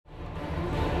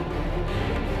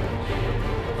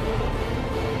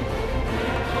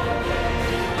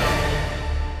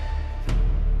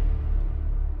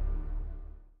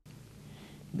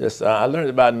Yes, I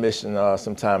learned about mission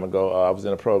some time ago. I was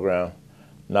in a program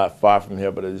not far from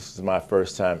here, but this is my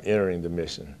first time entering the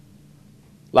mission.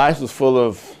 Life was full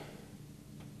of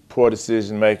poor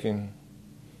decision making,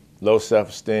 low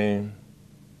self-esteem,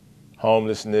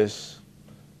 homelessness,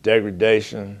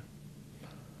 degradation,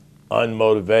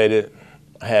 unmotivated.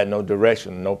 I had no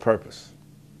direction, no purpose.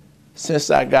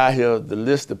 Since I got here, the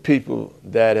list of people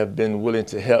that have been willing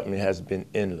to help me has been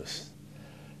endless.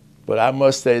 But I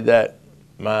must say that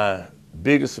my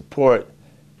biggest support,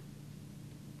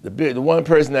 the one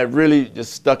person that really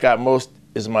just stuck out most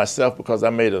is myself, because I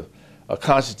made a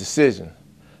conscious decision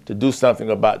to do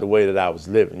something about the way that I was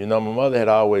living. You know, my mother had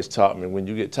always taught me, when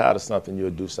you get tired of something,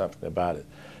 you'll do something about it.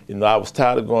 You know, I was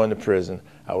tired of going to prison.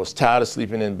 I was tired of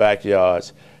sleeping in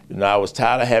backyards. You know, I was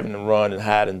tired of having to run and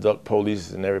hide and duck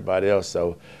police and everybody else.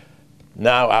 So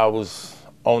now I was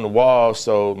on the wall,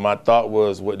 so my thought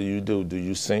was, what do you do? Do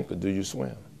you sink or do you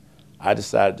swim? I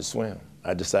decided to swim.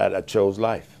 I decided I chose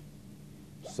life.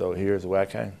 So here's where I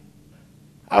came.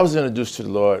 I was introduced to the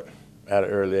Lord at an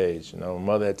early age. You know, my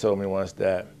mother had told me once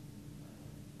that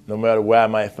no matter where I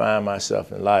might find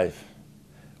myself in life,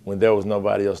 when there was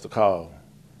nobody else to call,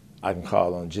 I can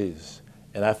call on Jesus.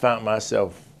 And I found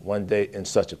myself one day in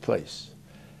such a place.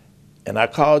 And I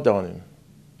called on him,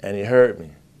 and he heard me.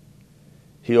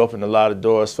 He opened a lot of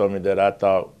doors for me that I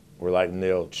thought were like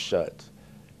nailed shut.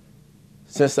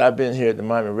 Since I've been here at the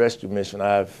Miami Rescue Mission,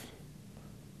 I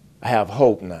have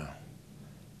hope now.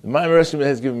 The Miami Rescue Mission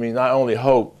has given me not only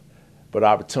hope, but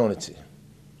opportunity.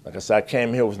 Like I said, I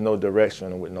came here with no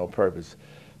direction and with no purpose.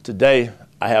 Today,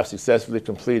 I have successfully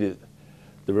completed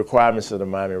the requirements of the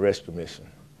Miami Rescue Mission.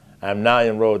 I'm now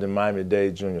enrolled in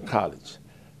Miami-Dade Junior College,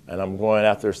 and I'm going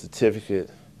after a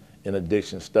certificate in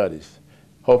addiction studies.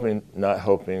 Not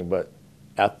hoping, but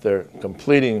after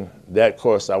completing that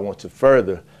course, I want to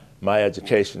further my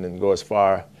education and go as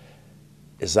far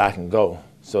as I can go,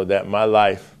 so that my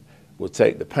life will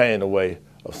take the pain away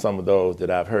of some of those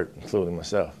that I've hurt, including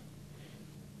myself.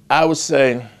 I would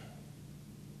say,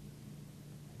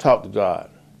 talk to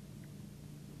God,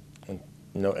 and,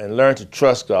 and learn to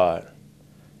trust God,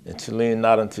 and to lean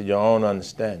not unto your own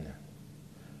understanding,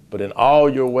 but in all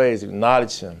your ways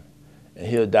acknowledge him, and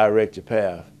he'll direct your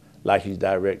path like he's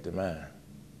directed mine.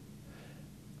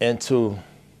 And to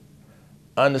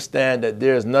understand that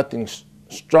there's nothing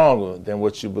stronger than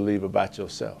what you believe about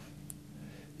yourself.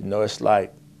 You know, it's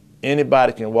like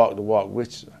anybody can walk the walk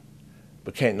with you,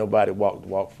 but can't nobody walk the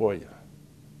walk for you.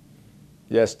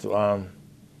 Yes, to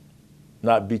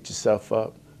not beat yourself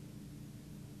up,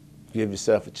 give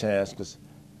yourself a chance, because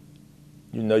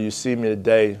you see me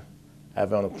today, I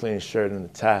have on a clean shirt and a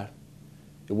tie.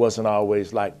 It wasn't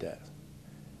always like that.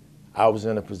 I was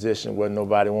in a position where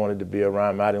nobody wanted to be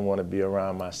around me. I didn't want to be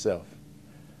around myself.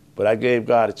 But I gave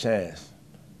God a chance.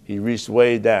 He reached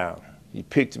way down. He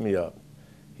picked me up.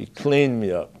 He cleaned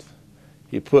me up.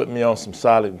 He put me on some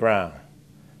solid ground.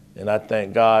 And I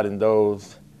thank God and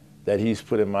those that he's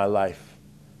put in my life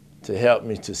to help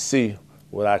me to see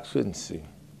what I couldn't see.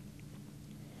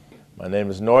 My name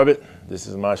is Norbett. This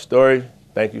is my story.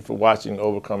 Thank you for watching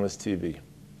Overcomers TV.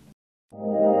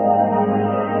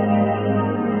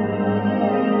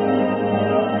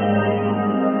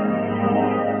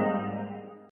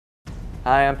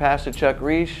 Hi, I'm Pastor Chuck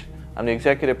Reish. I'm the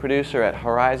executive producer at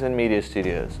Horizon Media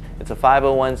Studios. It's a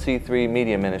 501c3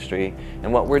 media ministry,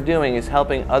 and what we're doing is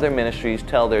helping other ministries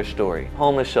tell their story.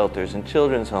 Homeless shelters and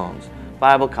children's homes,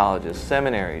 Bible colleges,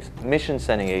 seminaries, mission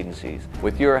sending agencies.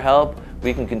 With your help,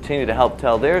 we can continue to help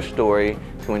tell their story,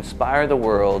 to inspire the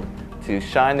world, to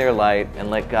shine their light,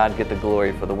 and let God get the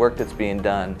glory for the work that's being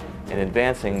done in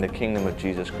advancing the kingdom of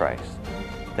Jesus Christ.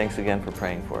 Thanks again for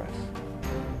praying for us.